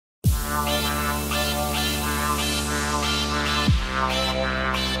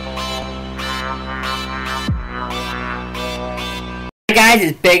Hi guys,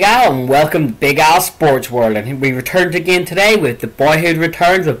 it's Big Al and welcome to Big Al Sports World, and we returned again today with the Boyhood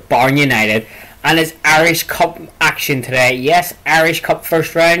Returns with Barn United, and it's Irish Cup action today. Yes, Irish Cup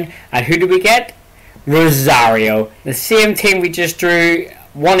first round, and who do we get? Rosario, the same team we just drew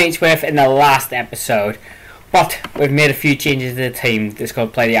one each with in the last episode, but we've made a few changes to the team that's going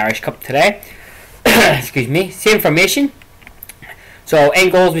to play the Irish Cup today. Excuse me. Same formation. So in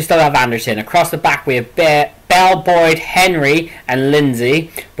goals we still have Anderson. Across the back we have Bell, Boyd, Henry and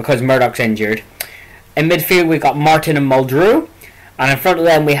Lindsay because Murdoch's injured. In midfield we got Martin and Muldrew. And in front of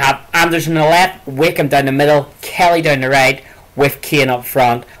them we have Anderson on the left, Wickham down the middle, Kelly down the right with Kane up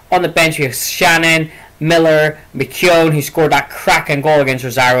front. On the bench we have Shannon, Miller, McKeown, who scored that cracking goal against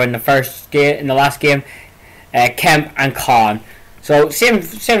Rosario in the last game, Kemp and Con. So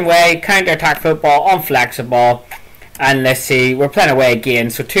same way, counter-attack football, unflexible. And let's see, we're playing away again,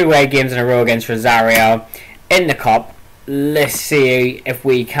 so 2 away games in a row against Rosario in the Cup. Let's see if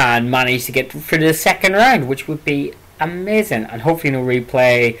we can manage to get through to the second round, which would be amazing. And hopefully no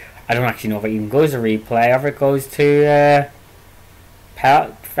replay. I don't actually know if it even goes to replay, or if it goes to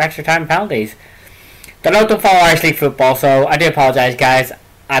extra time penalties. Don't follow Irish League football, so I do apologise guys.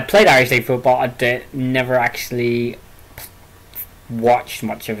 I played Irish League football, I never actually watched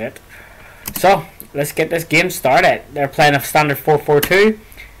much of it. So let's get this game started. They're playing a standard 4-4-2.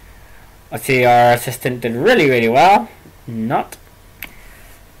 Let's see, our assistant did really well. Not.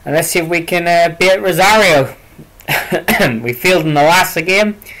 And let's see if we can beat Rosario. We failed in the last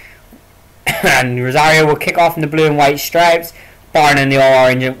game. And Rosario will kick off in the blue and white stripes. Barn in the all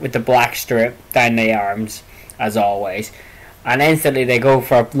orange with the black strip down the arms, as always. And instantly they go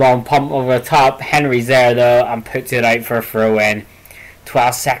for a long pump over the top. Henry's there though and puts it out for a throw in.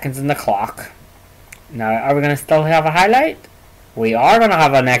 12 seconds in the clock. Now, are we going to still have a highlight? We are going to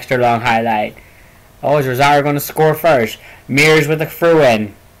have an extra long highlight. Oh, is Rosario going to score first? Mears with a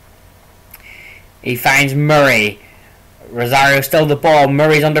throw-in. He finds Murray. Rosario still the ball.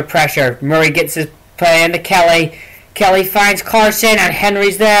 Murray's under pressure. Murray gets his play into Kelly. Kelly finds Carson and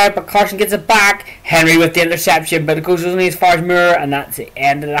Henry's there, but Carson gets it back. Henry with the interception, but it goes only as far as Muir, and that's the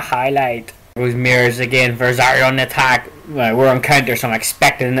end of the highlight. Goes Mears again for Rosario on the attack. We're on counter, so I'm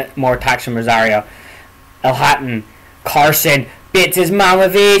expecting more attacks from Rosario. El Hatton, Carson beats his man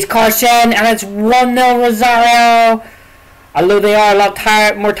with ease. Carson, and it's 1-0 Rosario. Although they are a lot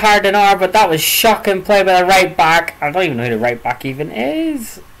more tired than are, but that was shocking play by the right back. I don't even know who the right back even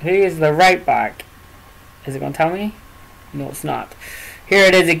is. Who is the right back? Is it going to tell me? No, it's not. Here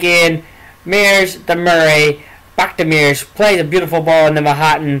it is again. Mears to Murray. Back to Mears. Plays a beautiful ball into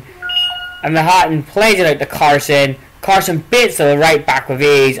Mahatton. And Mahatton plays it out to Carson. Carson beats to the right back with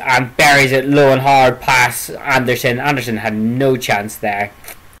ease and buries it low and hard past Anderson. Anderson had no chance there.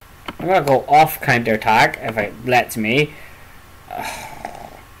 I'm going to go off counter attack if it lets me.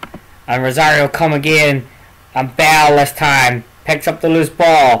 And Rosario come again. And Bell this time picks up the loose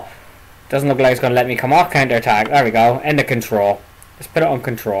ball. Doesn't look like it's going to let me come off counter attack. There we go. Into control. Let's put it on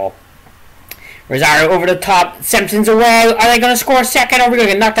control. Rosario over the top. Simpson's away. Are they going to score a second? Or are we going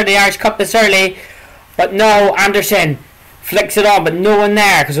to get knocked out of the Irish Cup this early? But no, Anderson flicks it on, but no one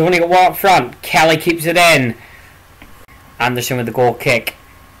there because we've only got one up front. Kelly keeps it in. Anderson with the goal kick.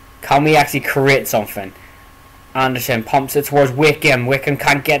 Can we actually create something? Anderson pumps it towards Wickham. Wickham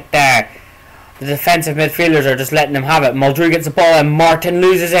can't get there. The defensive midfielders are just letting him have it. Muldrew gets the ball and Martin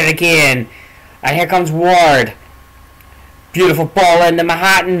loses it again. And here comes Ward. Beautiful ball into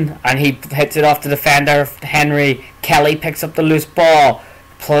Mahatton. And he hits it off the defender, Henry. Kelly picks up the loose ball.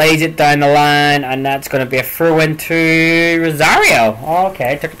 Plays it down the line. And that's going to be a throw-in to Rosario.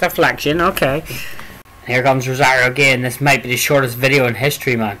 Okay, took a deflection. Okay. Here comes Rosario again. This might be the shortest video in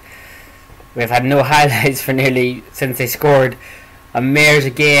history, man. We've had no highlights for nearly since they scored. And Mears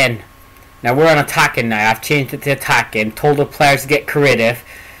again. Now we're on attacking now. I've changed it to attacking. Told the players to get creative.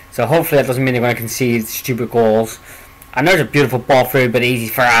 So hopefully that doesn't mean they're going to concede stupid goals. And there's a beautiful ball through, but easy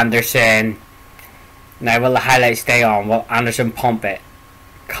for Anderson. Now will the highlights stay on? Will Anderson pump it?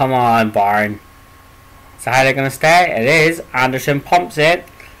 Come on, Barn. Is the highlight going to stay? It is. Anderson pumps it.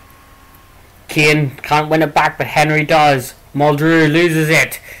 Kane can't win it back, but Henry does. Muldrew loses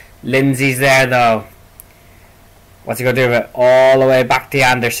it. Lindsay's there though. What's he going to do with it? All the way back to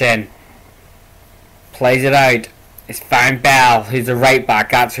Anderson. Plays it out. It's found Bell, who's the right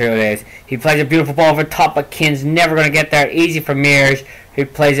back. That's who it is. He plays a beautiful ball over top, but Kane's never going to get there. Easy for Mears, who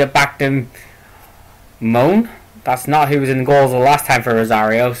plays it back to Moan. That's not who was in the goals the last time for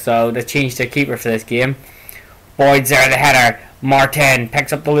Rosario, so they changed their keeper for this game. Boyd's there, the header. Martin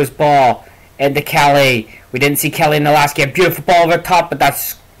picks up the loose ball into Kelly. We didn't see Kelly in the last game. Beautiful ball over top, but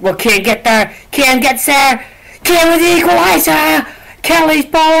that's... Well, Kane get there. Kane gets there. Kane with the equaliser. Kelly's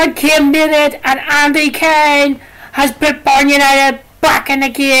ball and Kane made it, and Andy Kane has put Barn United back in the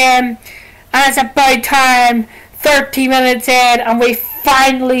game. And it's about time, 30 minutes in, and we've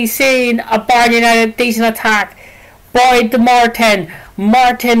finally seen a Barn United decent attack. Boyd to Martin.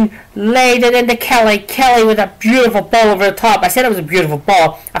 Martin laid it into Kelly. Kelly with a beautiful ball over the top. I said it was a beautiful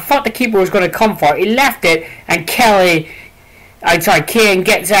ball. I thought the keeper was going to come for it. He left it, and Kane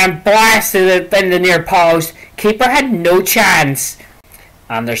gets blasted it in the near post. Keeper had no chance.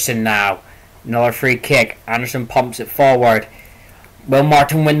 Anderson now. Another free kick. Anderson pumps it forward. Will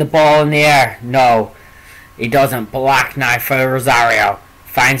Martin win the ball in the air? No. He doesn't. Black now for Rosario.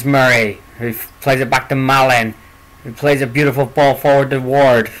 Finds Murray, who plays it back to Malin, who plays a beautiful ball forward to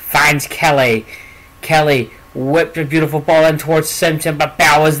Ward. Finds Kelly. Kelly whipped a beautiful ball in towards Simpson, but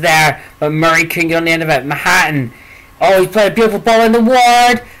Bell was there. But Murray couldn't get on the end of it. Manhattan. Oh, he played a beautiful ball into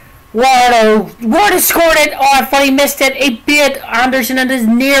Ward. Ward has scored it. Oh, I thought he missed it. He beat Anderson at his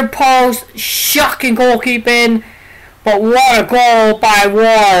near post. Shocking goalkeeping. But what a goal by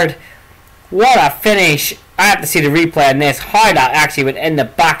Ward. What a finish. I have to see the replay on this. How that actually went in the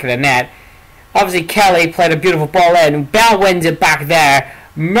back of the net. Obviously Kelly played a beautiful ball in. Bell wins it back there.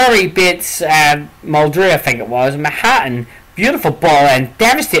 Murray beats Muldrew, I think it was. Manhattan. Beautiful ball in.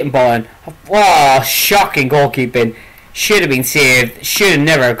 Devastating ball in. Oh, shocking goalkeeping. Should have been saved. Should have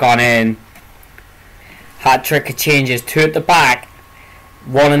never gone in. Hat trick of changes. 2 at the back.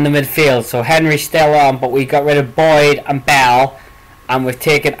 1 in the midfield. So Henry's still on, but we got rid of Boyd and Bell. And we've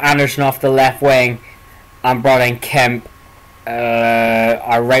taken Anderson off the left wing. And brought in Kemp.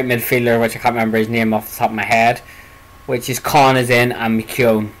 Our right midfielder, which I can't remember his name off the top of my head. Which is Con is in and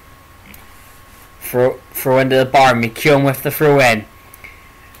McKeown. Throw into the bar. McKeown with the throw in.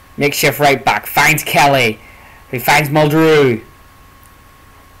 Makeshift right back. Finds Kelly. He finds Muldrew.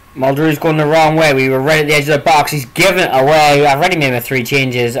 Muldrew's going the wrong way. We were right at the edge of the box. He's giving it away. I've already made my 3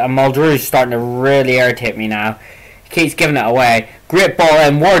 changes. And Muldrew's starting to really irritate me now. He keeps giving it away. Great ball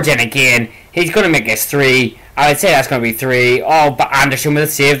in. Ward's in again. He's going to make us 3. I would say that's going to be 3. Oh, but Anderson with a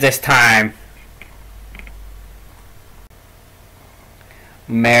save this time.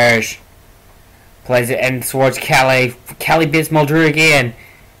 Mears plays it in towards Kelly. Kelly beats Muldrew again.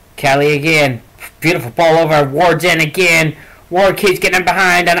 Kelly again. Beautiful ball over. Ward's in again. Ward keeps getting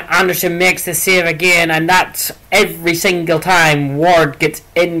behind, and Anderson makes the save again. And that's every single time Ward gets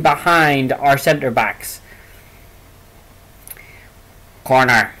in behind our centre backs.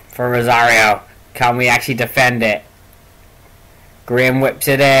 Corner for Rosario. Can we actually defend it? Graham whips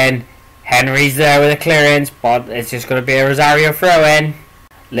it in. Henry's there with a clearance, but it's just going to be a Rosario throw in.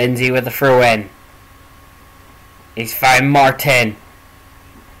 Lindsay with the throw in. He's found Martin.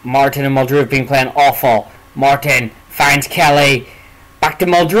 Martin and Muldrew have been playing awful. Martin finds Kelly. Back to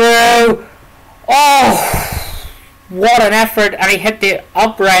Muldrew. Oh! What an effort. And he hit the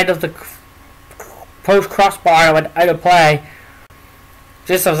upright of the post crossbar and went out of play.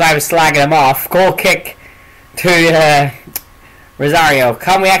 Just as I was slagging him off. Goal kick to Rosario.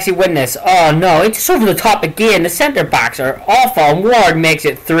 Can we actually win this? Oh no, it's just over the top again. The centre backs are awful. And Ward makes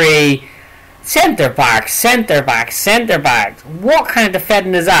it 3. Centre backs, centre backs, centre backs. What kind of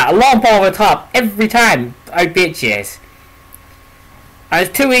defending is that? A long ball over the top every time. I bet you is. And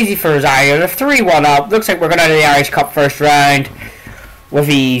it's too easy for Rosario. They're 3-1 up. Looks like we're going out of the Irish Cup first round with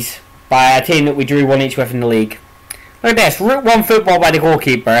ease by a team that we drew 1 each with in the league. Look at this. Route 1 football by the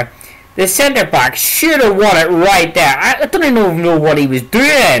goalkeeper. The centre back should have won it right there. I don't even know what he was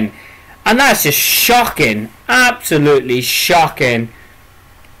doing. And that's just shocking. Absolutely shocking.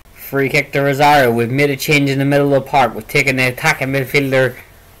 Free kick to Rosario. We've made a change in the middle of the park. We've taken the attacking midfielder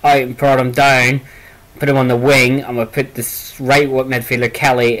out and brought him down. Put him on the wing. And we'll put this right midfielder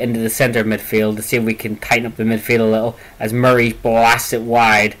Kelly into the centre midfield to see if we can tighten up the midfield a little. As Murray blasts it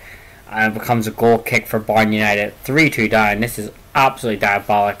wide. And it becomes a goal kick for Barn United. 3-2 down. This is absolutely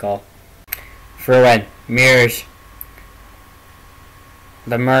diabolical. Throw in. Mears.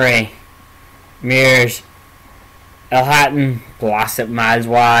 The Murray. Mears. Hatton blasts it miles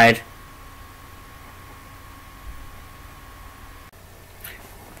wide.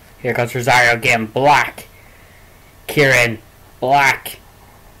 Here comes Rosario again. Black. Kieran. Black.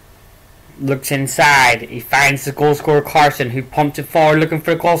 Looks inside. He finds the goal scorer Carson, who pumps it forward looking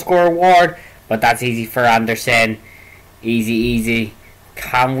for the goal scorer Ward. But that's easy for Anderson. Easy, easy.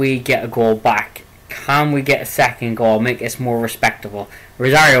 Can we get a goal back? Can we get a second goal? Make this more respectable.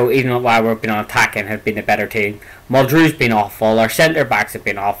 Rosario, even while we've been on attacking, have been a better team. Muldrew's been awful. Our centre backs have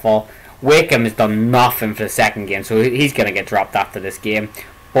been awful. Wakeham has done nothing for the second game, so he's going to get dropped after this game.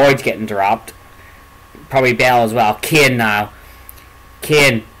 Boyd's getting dropped. Probably Bell as well. Kane now.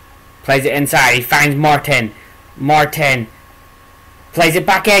 Kane plays it inside. He finds Martin. Martin Plays it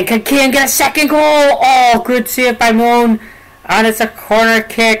back in. Can Kane get a second goal? Oh, good save by Moon. And it's a corner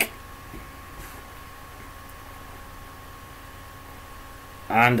kick.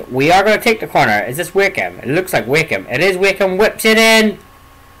 And we are going to take the corner. Is this Wickham? It looks like Wickham. It is Wickham. Whips it in.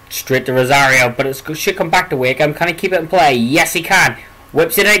 Straight to Rosario. But it should come back to Wickham. Can he keep it in play? Yes, he can.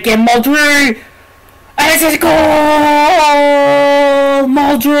 Whips it in again. Muldrew. And it's his goal!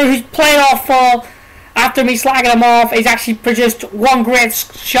 Muldrew, who's played awful. After me slagging him off, he's actually produced one great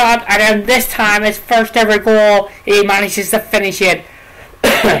shot. And then this time, his first ever goal, he manages to finish it.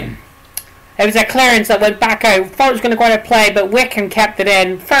 It was a clearance that went back out. Thought it was going to go out of play, but Wickham kept it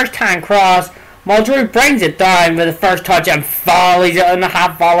in. First hand cross. Muldrew brings it down with the first touch and volleys it on the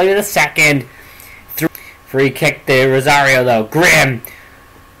half volley with the second. Free kick to Rosario though. Graham.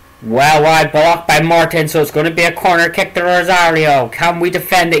 Well wide, blocked by Martin, so it's going to be a corner kick to Rosario. Can we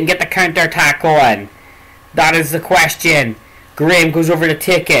defend it and get the counter attack going? That is the question. Graham goes over to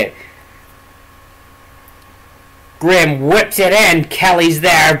take it. Graham whips it in. Kelly's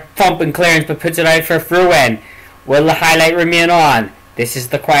there, thumping clearance, but puts it out for a throw-in. Will the highlight remain on? This is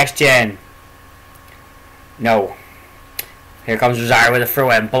the question. No. Here comes Rosario with a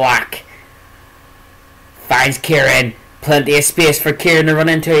throw-in. Black finds Kieran. Plenty of space for Kieran to run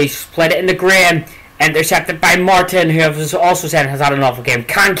into. He's played it into Graham. Intercepted by Martin, who has also said has had an awful game.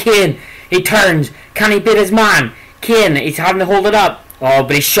 Can Kane? He turns. Can he beat his man? Kane, he's having to hold it up. Oh,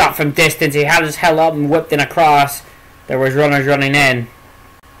 but he shot from distance. He had his held up and whipped in across. There was runners running in.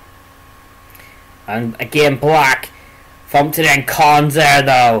 And again, Black thumped it in. Con's there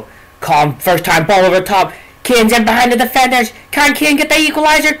though. Con, first time ball over the top. Kane's in behind the defenders. Can Kane get the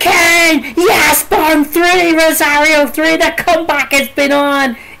equaliser? Kane! Yes! Bond 3! Rosario 3! The comeback has been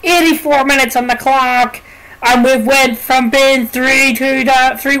on! 84 minutes on the clock. And we've went from being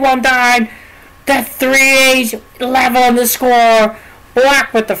 3-1 down to 3-8 level on the score.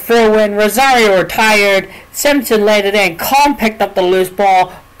 Black with the throw-in. Rosario retired. Simpson laid it in. Con picked up the loose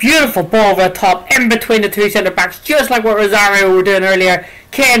ball. Beautiful ball over the top, in between the two centre-backs, just like what Rosario were doing earlier.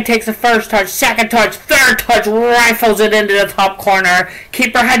 Kane takes the first touch, second touch, third touch, rifles it into the top corner.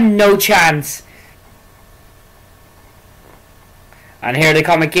 Keeper had no chance. And here they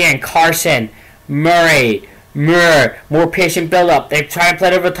come again. Carson, Murray, Moore, more patient build-up. They try to play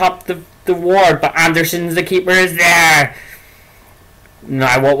it over the top of the Ward, but Anderson's the keeper is there.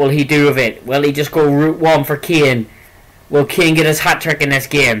 Now what will he do with it? Will he just go route one for Kane? Will Kane get his hat-trick in this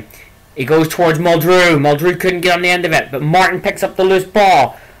game? He goes towards Muldrew. Muldrew couldn't get on the end of it, but Martin picks up the loose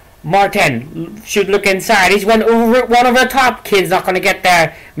ball. Martin should look inside. He's went over route one over the top. Kane's not going to get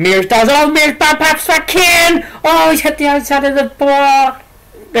there. Mears does it. Oh, Mears bad pass for Kane. Oh, he's hit the outside of the ball.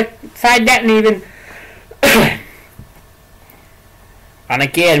 The side netting even. And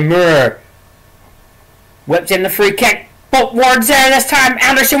again, Moore whips in the free kick. But Ward's there this time.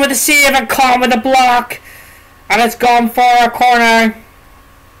 Anderson with a save and Con with a block. And it's gone for a corner.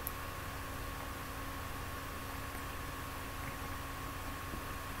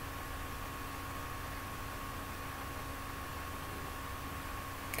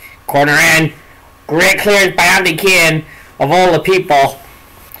 Corner in. Great clearance by Andy Kane of all the people.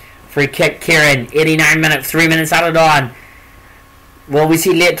 Free kick Kieran. 89 minutes. 3 minutes added on. Will we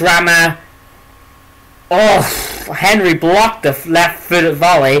see late drama? Oh, Henry blocked the left footed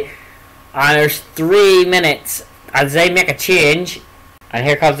volley. And there's 3 minutes as they make a change. And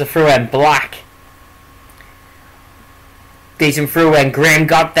here comes the throw-in. Black. Decent throw-in. Graham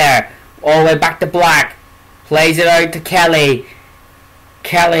got there. All the way back to Black. Plays it out to Kelly.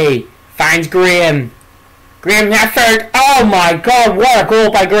 Kelly finds Graham. Graham effort. Oh my god, what a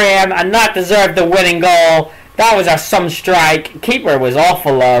goal by Graham. And that deserved the winning goal. That was a some strike. Keeper was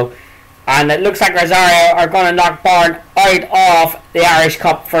awful though. And it looks like Rosario are going to knock Barn out of the Irish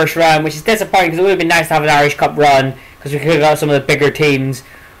Cup first round, which is disappointing because it would have been nice to have an Irish Cup run because we could have got some of the bigger teams.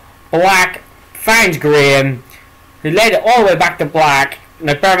 Black finds Graham, who laid it all the way back to Black.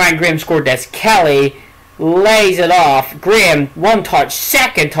 Now, bear in mind, Graham scored this. Kelly lays it off. Graham, one touch,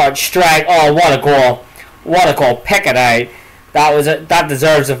 second touch, strike. Oh, what a goal. What a goal. Pick it out. That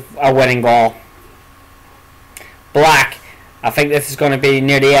deserves a winning goal. Black. I think this is going to be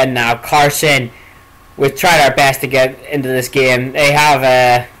near the end now. Carson, we've tried our best to get into this game. They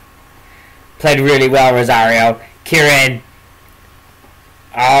have played really well, Rosario. Kieran.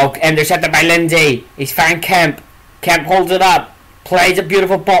 Oh, intercepted by Lindsay. He's found Kemp. Kemp holds it up. Plays a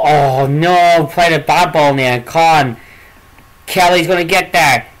beautiful ball. Oh, no. Played a bad ball in the end. Con. Kelly's going to get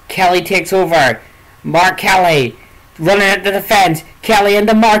there. Kelly takes over. Mark Kelly. Running at the defence. Kelly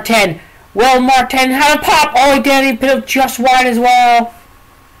into Martin. Will Martin have a pop? Oh, he did. He put it just wide as well.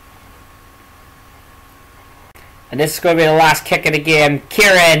 And this is going to be the last kick of the game.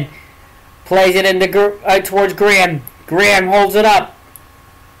 Kieran plays it out towards Graham. Graham holds it up.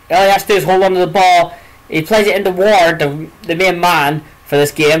 All he has to do is hold on to the ball. He plays it into Ward, the main man for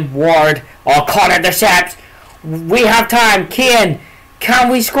this game. Ward. Oh, caught intercepts. We have time. Kane. Can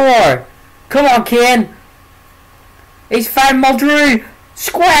we score? Come on, Kane. He's found Muldrew.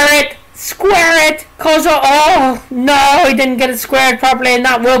 Square it. Square it. Oh, no. He didn't get it squared properly, and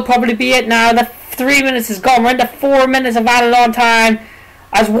that will probably be it now. The 3 minutes is gone. We're into 4 minutes of added on time.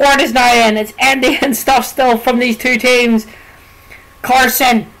 As Ward is now in. It's end-to-end stuff still from these two teams.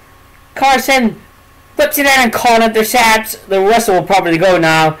 Carson whips it in and Con intercepts. The whistle will probably go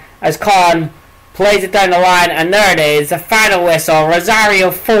now as Con plays it down the line, and there it is, the final whistle. Rosario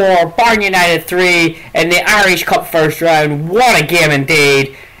 4, Barn United 3 in the Irish Cup first round. What a game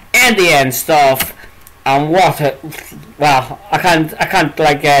indeed. End stuff. And I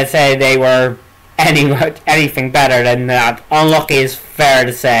can't say they were anything better than that. Unlucky is fair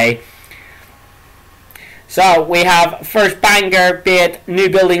to say. So we have first Bangor beat New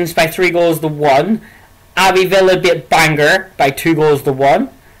Buildings by 3 goals to 1. Abbey Villa beat Bangor by 2 goals to 1.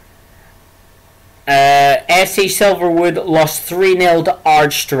 SC Silverwood lost 3-0 to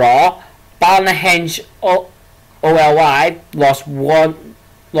Ardstraw. Balnahenge OLY lost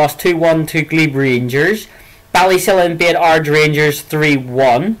 2-1 to Glebe Rangers. Ballysillan beat Ard Rangers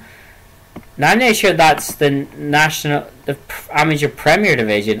 3-1. Now I'm not sure that's the amateur Premier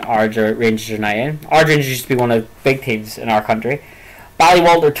Division Ard Rangers are now in. Ard Rangers used to be one of the big teams in our country.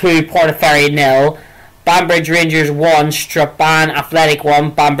 Ballywalter 2, Portaferry 0. Banbridge Rangers 1, Strabane Athletic 1.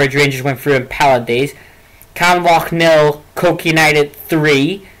 Banbridge Rangers went through in penalties. Canlock 0, Coke United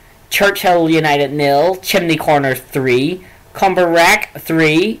 3. Churchill United 0. Chimney Corner 3. Cumberrec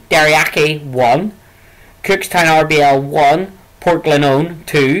 3. Derryachy 1. Cookstown RBL 1. Port Glenone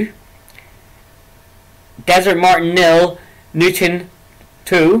 2. Desert Martin 0. Newton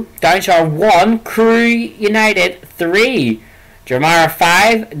 2. Downshire 1. Crewe United 3. Dromara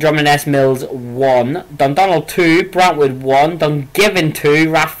 5, Drummond Mills 1, Dundonald 2, Brantwood 1, Dungiven 2,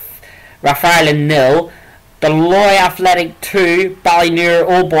 Rathfarland 0, Deloy Athletic 2, Ballynure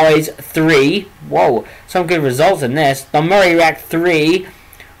Old Boys 3. Whoa, some good results in this. Dunmurray Rec 3,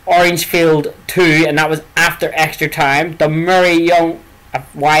 Orangefield 2, and that was after extra time. Dunmurray Young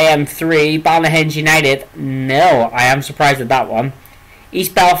YM 3, Balnahenge United 0. I am surprised at that one.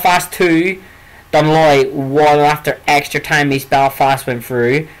 East Belfast 2, Dunloy 1 after extra time. East Belfast went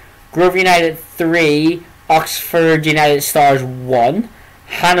through. Grove United 3, Oxford United Stars 1,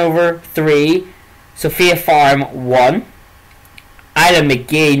 Hanover 3, Sophia Farm 1, Isla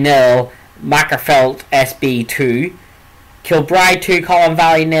McGee 0, Mackerfelt SB 2, Kilbride 2, Colin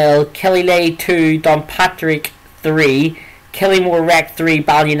Valley 0, Killylay 2, Donpatrick 3, Killymore Rec 3,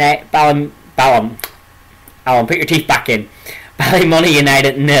 Alan, put your teeth back in. Ballymoney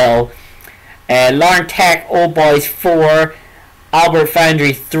United 0. Larne Tech Old Boys 4, Albert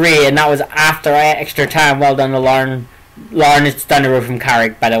Foundry 3, and that was after extra time. Well done to Larne. Larne is down the road from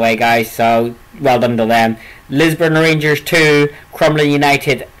Carrick, by the way, guys, so well done to them. Lisburn Rangers 2, Crumlin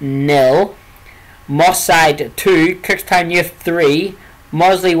United 0. Mosside 2, Cookstown Youth 3,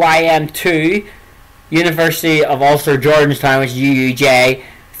 Mosley YM 2, University of Ulster Jordanstown, which is UUJ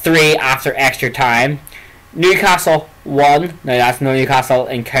 3 after extra time. Newcastle 1, no, that's no Newcastle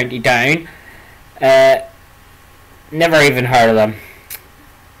in County Down. Never even heard of them.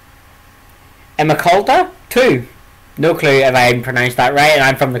 Emacolta 2. No clue if I even pronounced that right, and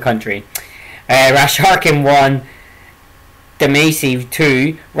I'm from the country. Rasharkin 1. Demacy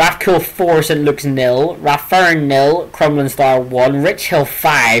 2. Rathcoole 4. St Luke's 0. Rathfern 0. Crumlin Star 1. Richhill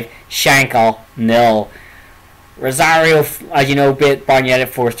 5. Shankle 0. Rosario, as you know, beat Barnyard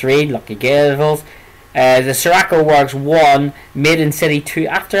 4-3. Lucky Gavels. The Sirocco Works 1, Maiden City 2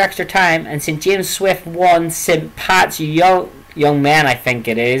 after extra time, and St James Swift 1, St Pat's Young Men, I think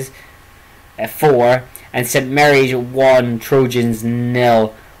it is, 4, and St Mary's 1, Trojans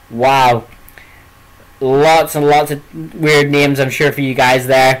 0. Wow. Lots and lots of weird names, I'm sure, for you guys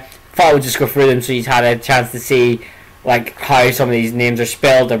there. Thought I would just go through them so you had a chance to see like how some of these names are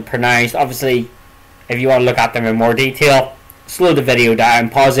spelled and pronounced. Obviously, if you want to look at them in more detail, slow the video down,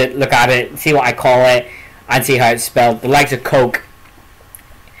 pause it, look at it, see what I call it, and see how it's spelled. The likes of Coke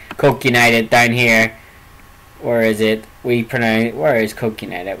United down here. Where is it? Where is Coke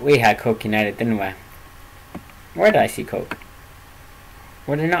United? We had Coke United, didn't we? Where did I see Coke?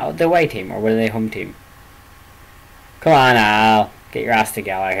 Were they not the away team, or were they home team? Come on now, get your ass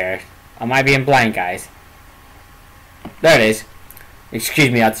together here. Am I being blind, guys? There it is.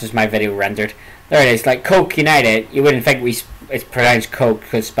 Excuse me, that's just my video rendered. There it is, like Coke United. You wouldn't think it's pronounced Coke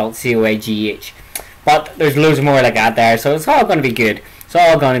because it's spelled C-O-A-G-H. but there's loads more like that there, so it's all going to be good. It's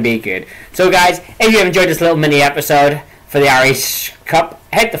all going to be good. So guys, if you have enjoyed this little mini episode for the Irish Cup,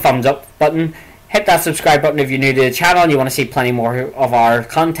 hit the thumbs up button, hit that subscribe button if you're new to the channel and you want to see plenty more of our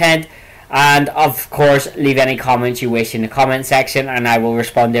content, and of course leave any comments you wish in the comment section and I will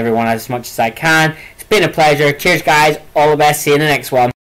respond to everyone as much as I can. It's been a pleasure. Cheers guys, all the best, see you in the next one.